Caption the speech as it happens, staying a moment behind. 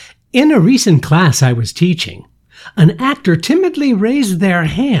In a recent class I was teaching, an actor timidly raised their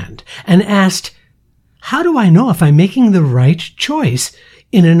hand and asked, "How do I know if I'm making the right choice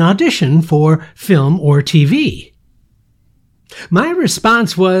in an audition for film or TV?" My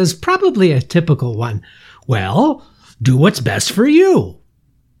response was probably a typical one. Well, do what's best for you.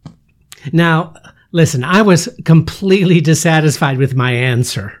 Now, listen, I was completely dissatisfied with my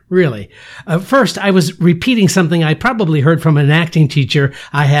answer, really. First, I was repeating something I probably heard from an acting teacher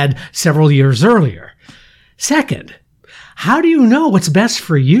I had several years earlier. Second, how do you know what's best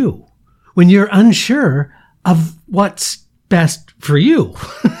for you when you're unsure of what's best for you?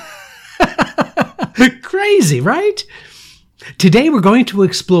 Crazy, right? Today we're going to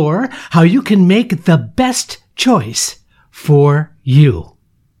explore how you can make the best choice for you.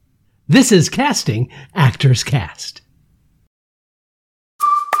 This is Casting Actors Cast.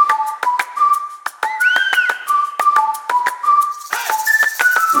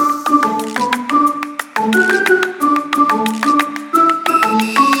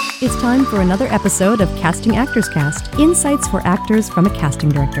 It's time for another episode of Casting Actors Cast, insights for actors from a casting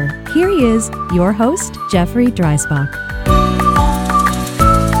director. Here he is, your host, Jeffrey Dreisbach.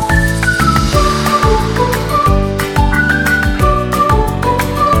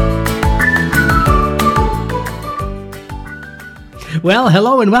 Well,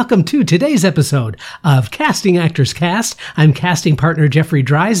 hello and welcome to today's episode of Casting Actors Cast. I'm casting partner Jeffrey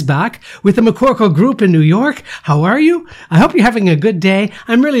Dreisbach with the McCorkle Group in New York. How are you? I hope you're having a good day.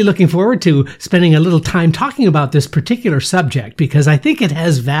 I'm really looking forward to spending a little time talking about this particular subject because I think it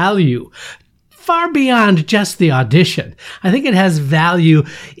has value far beyond just the audition. I think it has value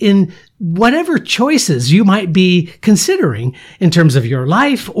in whatever choices you might be considering in terms of your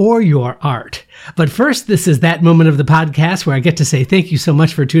life or your art. But first, this is that moment of the podcast where I get to say thank you so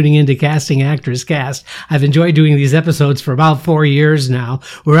much for tuning in to Casting Actors Cast. I've enjoyed doing these episodes for about 4 years now.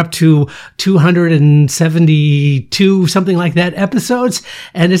 We're up to 272, something like that, episodes,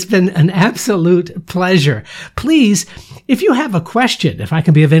 and it's been an absolute pleasure. Please, if you have a question, if I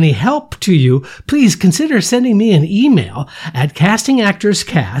can be of any help to you, please consider sending me an email at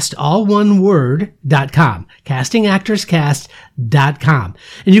castingactorscast, all one word, .com, castingactorscast.com.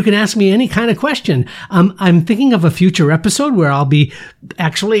 And you can ask me any kind of question. I'm thinking of a future episode where I'll be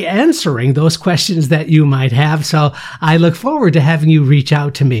actually answering those questions that you might have. So I look forward to having you reach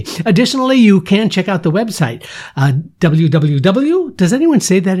out to me. Additionally, you can check out the website, www. Does anyone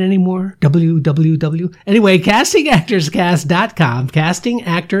say that anymore? www. Anyway, castingactorscast.com,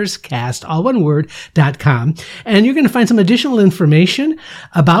 castingactorscast, all one word, .com. And you're going to find some additional information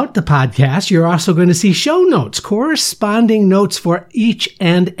about the podcast. You're also going to see show notes, corresponding notes for each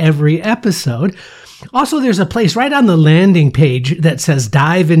and every episode. Also, there's a place right on the landing page that says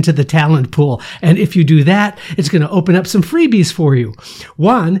dive into the talent pool. And if you do that, it's going to open up some freebies for you.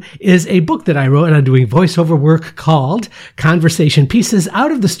 One is a book that I wrote on doing voiceover work called Conversation Pieces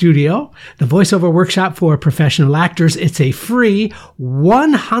Out of the Studio, the voiceover workshop for professional actors. It's a free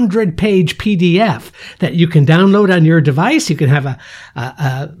 100-page PDF that you can download on your device. You can have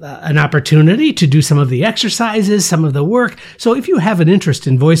an opportunity to do some of the exercises, some of the work. So if you have an interest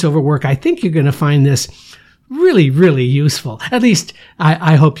in voiceover work, I think you're going to find this really, really useful. At least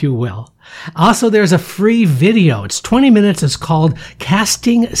I hope you will. Also, there's a free video. It's 20 minutes. It's called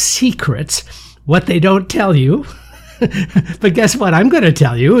Casting Secrets, What They Don't Tell You. But guess what? I'm going to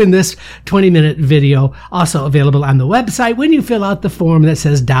tell you in this 20-minute video, also available on the website when you fill out the form that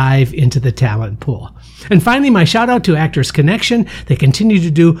says dive into the talent pool. And finally, my shout out to Actors Connection. They continue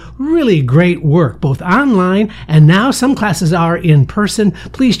to do really great work, both online and now some classes are in person.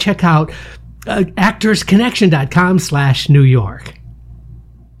 Please check out actorsconnection.com/New York.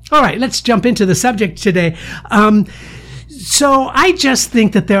 All right, let's jump into the subject today. So I just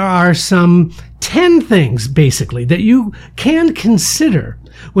think that there are some 10 things, basically, that you can consider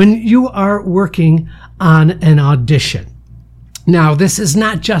when you are working on an audition. Now, this is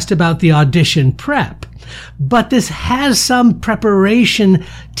not just about the audition prep, but this has some preparation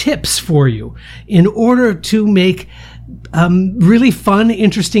tips for you in order to make really fun,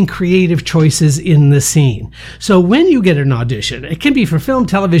 interesting, creative choices in the scene. So when you get an audition, it can be for film,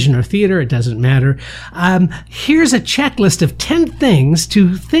 television, or theater, it doesn't matter. Here's a checklist of 10 things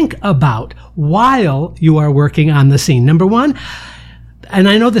to think about while you are working on the scene. Number one, and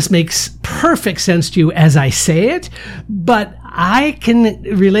I know this makes perfect sense to you as I say it, but I can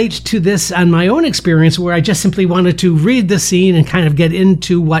relate to this on my own experience where I just simply wanted to read the scene and kind of get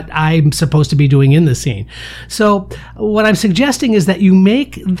into what I'm supposed to be doing in the scene. So what I'm suggesting is that you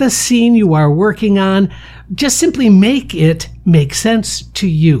make the scene you are working on, just simply make it make sense to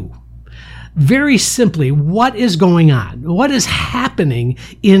you. very simply, what is going on? What is happening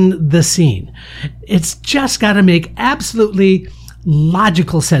in the scene? It's just got to make absolutely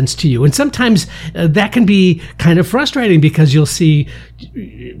logical sense to you. And sometimes that can be kind of frustrating because you'll see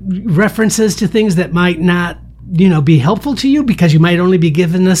references to things that might not be helpful to you because you might only be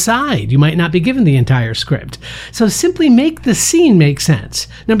given a side. You might not be given the entire script. So simply make the scene make sense.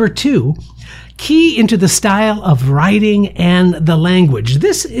 Number 2, key into the style of writing and the language.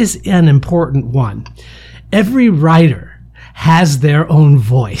 This is an important one. Every writer has their own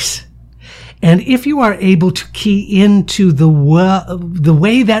voice. And if you are able to key into the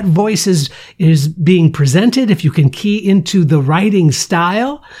way that voice is being presented, if you can key into the writing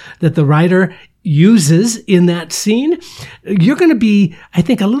style that the writer uses in that scene, you're going to be, I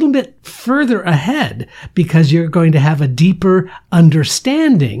think, a little bit further ahead because you're going to have a deeper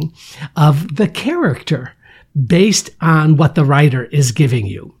understanding of the character based on what the writer is giving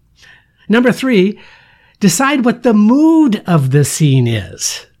you. Number 3, decide what the mood of the scene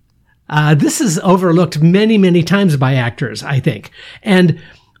is. This is overlooked many, many times by actors, I think. And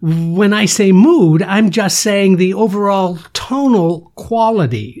when I say mood, I'm just saying the overall tonal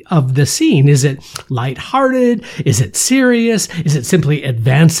quality of the scene. Is it lighthearted? Is it serious? Is it simply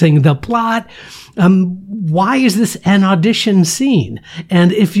advancing the plot? Why is this an audition scene?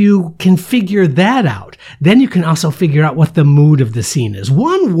 And if you can figure that out, then you can also figure out what the mood of the scene is.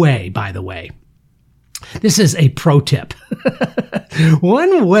 One way, by the way, this is a pro tip.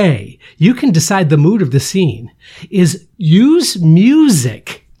 One way you can decide the mood of the scene is use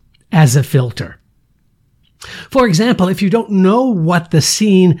music as a filter. For example, if you don't know what the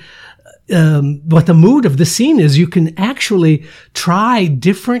scene, what the mood of the scene is, you can actually try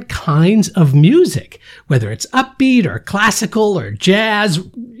different kinds of music, whether it's upbeat or classical or jazz,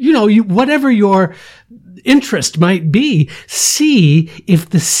 whatever your interest might be. See if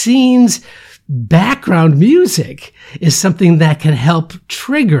the scene's background music is something that can help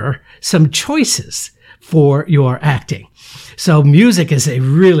trigger some choices for your acting. So music is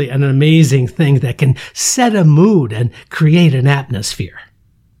really an amazing thing that can set a mood and create an atmosphere.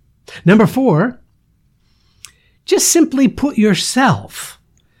 Number 4, just simply put yourself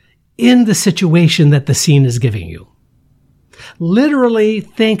in the situation that the scene is giving you. Literally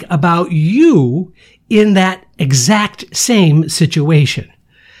think about you in that exact same situation.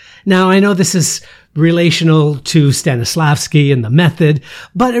 Now, I know this is relational to Stanislavski and the method,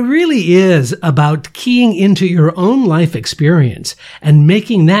 but it really is about keying into your own life experience and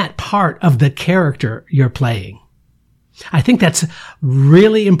making that part of the character you're playing. I think that's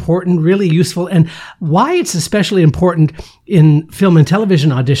really important, really useful, and why it's especially important in film and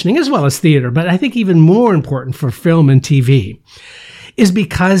television auditioning as well as theater, but I think even more important for film and TV, is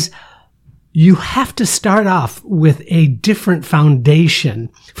because you have to start off with a different foundation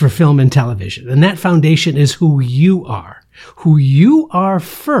for film and television. And that foundation is who you are. Who you are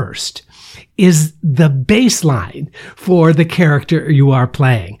first is the baseline for the character you are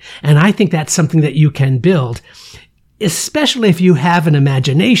playing. And I think that's something that you can build, especially if you have an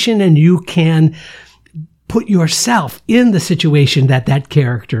imagination and you can put yourself in the situation that that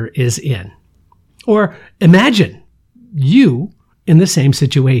character is in. Or imagine you in the same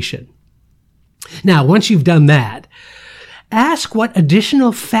situation. Now, once you've done that, ask what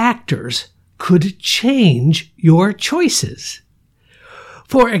additional factors could change your choices.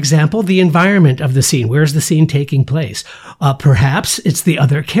 For example, the environment of the scene. Where's the scene taking place? Perhaps it's the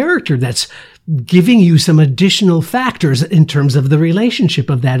other character that's giving you some additional factors in terms of the relationship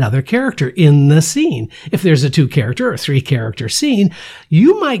of that other character in the scene. If there's a 2-character or 3-character scene,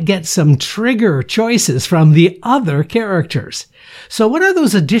 you might get some trigger choices from the other characters. So what are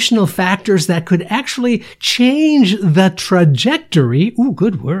those additional factors that could actually change the trajectory,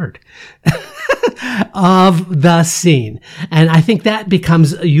 good word, of the scene? And I think that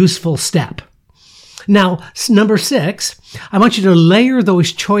becomes a useful step. Now, number 6, I want you to layer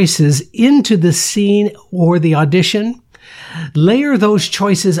those choices into the scene or the audition. Layer those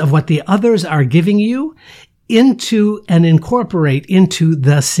choices of what the others are giving you into and incorporate into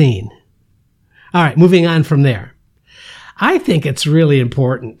the scene. All right, moving on from there. I think it's really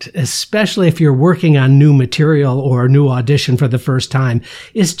important, especially if you're working on new material or a new audition for the first time,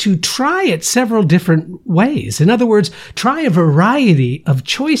 is to try it several different ways. In other words, try a variety of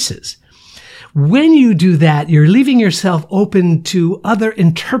choices. When you do that, you're leaving yourself open to other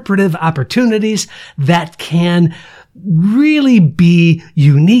interpretive opportunities that can really be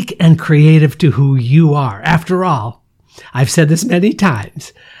unique and creative to who you are. After all, I've said this many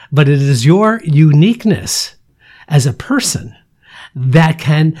times, but it is your uniqueness as a person that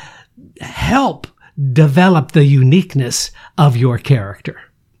can help develop the uniqueness of your character.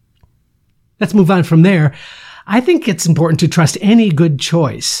 Let's move on from there. I think it's important to trust any good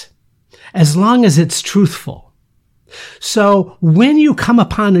choice as long as it's truthful. So when you come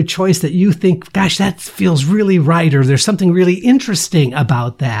upon a choice that you think, gosh, that feels really right, or there's something really interesting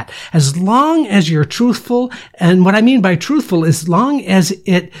about that, as long as you're truthful, and what I mean by truthful, as long as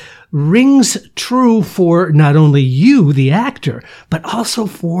it rings true for not only you, the actor, but also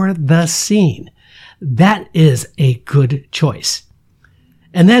for the scene, that is a good choice.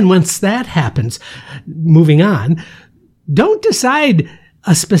 And then once that happens, moving on, don't decide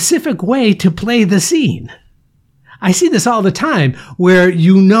a specific way to play the scene. I see this all the time where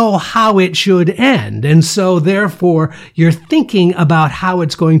you know how it should end. And so therefore you're thinking about how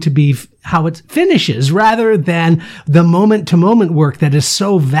it's going to be, how it finishes rather than the moment to moment work that is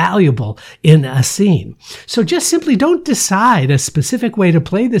so valuable in a scene. So just simply don't decide a specific way to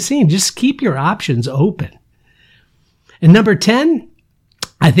play the scene. Just keep your options open. And number 10,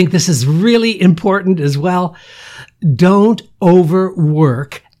 I think this is really important as well. Don't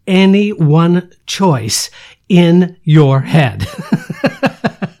overwork any one choice in your head.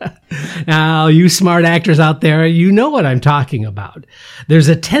 Now, you smart actors out there, you know what I'm talking about. There's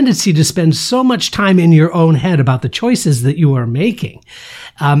a tendency to spend so much time in your own head about the choices that you are making.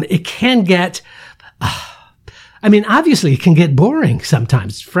 It can get, obviously it can get boring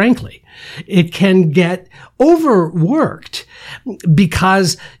sometimes, frankly. It can get overworked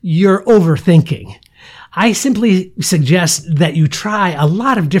because you're overthinking. I simply suggest that you try a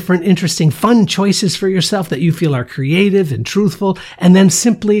lot of different interesting, fun choices for yourself that you feel are creative and truthful, and then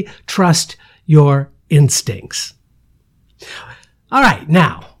simply trust your instincts. All right,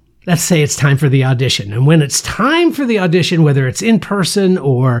 now, let's say it's time for the audition. And when it's time for the audition, whether it's in person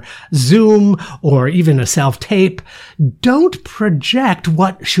or Zoom or even a self-tape, don't project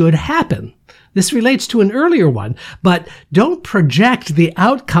what should happen. This relates to an earlier one, but don't project the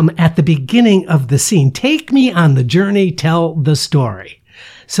outcome at the beginning of the scene. Take me on the journey, tell the story.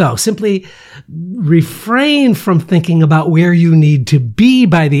 So simply refrain from thinking about where you need to be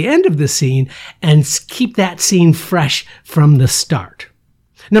by the end of the scene and keep that scene fresh from the start.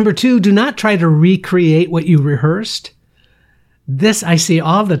 Number 2, do not try to recreate what you rehearsed. This I see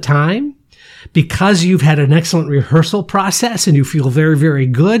all the time. Because you've had an excellent rehearsal process and you feel very, very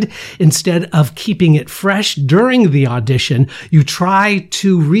good, instead of keeping it fresh during the audition, you try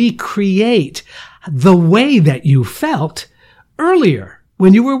to recreate the way that you felt earlier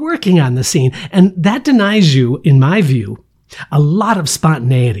when you were working on the scene. And that denies you, in my view, a lot of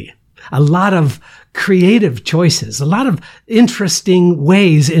spontaneity, a lot of creative choices, a lot of interesting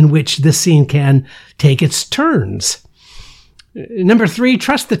ways in which the scene can take its turns. Number 3,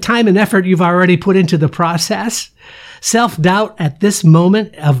 trust the time and effort you've already put into the process. Self-doubt at this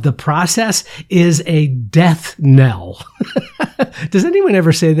moment of the process is a death knell. Does anyone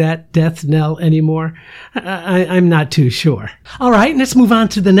ever say that, death knell, anymore? I'm not too sure. All right, let's move on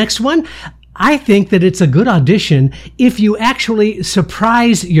to the next one. I think that it's a good audition if you actually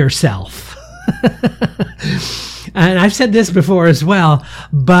surprise yourself. And I've said this before as well,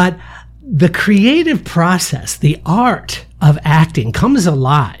 but the creative process, the art of acting comes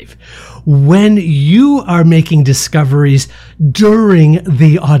alive when you are making discoveries during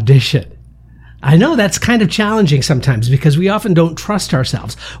the audition. I know that's kind of challenging sometimes because we often don't trust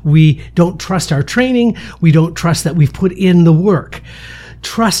ourselves. We don't trust our training. We don't trust that we've put in the work.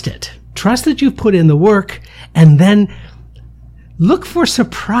 Trust it. Trust that you've put in the work, and then look for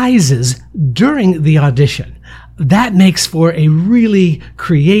surprises during the audition. That makes for a really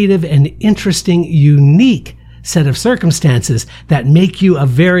creative and interesting, unique set of circumstances that make you a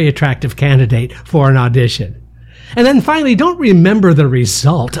very attractive candidate for an audition. And then finally, don't remember the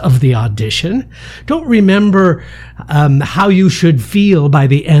result of the audition. Don't remember how you should feel by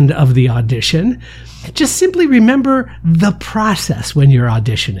the end of the audition. Just simply remember the process when you're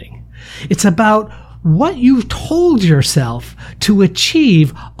auditioning. It's about what you told yourself to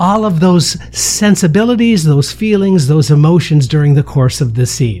achieve all of those sensibilities, those feelings, those emotions during the course of the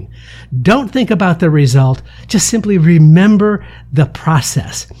scene. Don't think about the result. Just simply remember the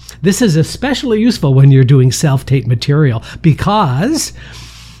process. This is especially useful when you're doing self-tape material because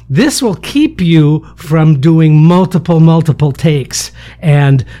this will keep you from doing multiple takes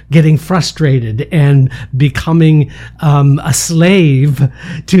and getting frustrated and becoming a slave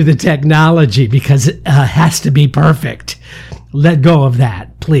to the technology because it has to be perfect. Let go of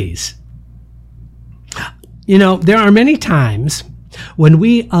that, please. You know, there are many times when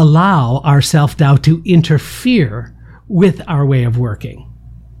we allow our self-doubt to interfere with our way of working.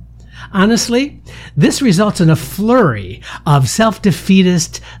 Honestly, this results in a flurry of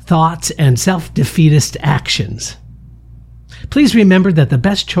self-defeatist thoughts and self-defeatist actions. Please remember that the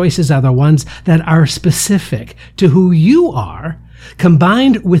best choices are the ones that are specific to who you are,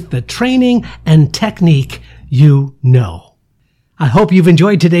 combined with the training and technique you know. I hope you've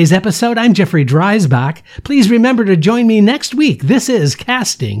enjoyed today's episode. I'm Jeffrey Dreisbach. Please remember to join me next week. This is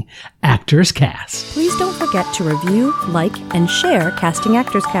Casting Actors Cast. Please don't forget to review, like, and share Casting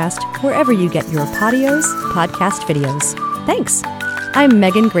Actors Cast wherever you get your podcast videos. Thanks. I'm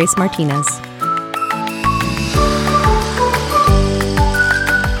Megan Grace Martinez.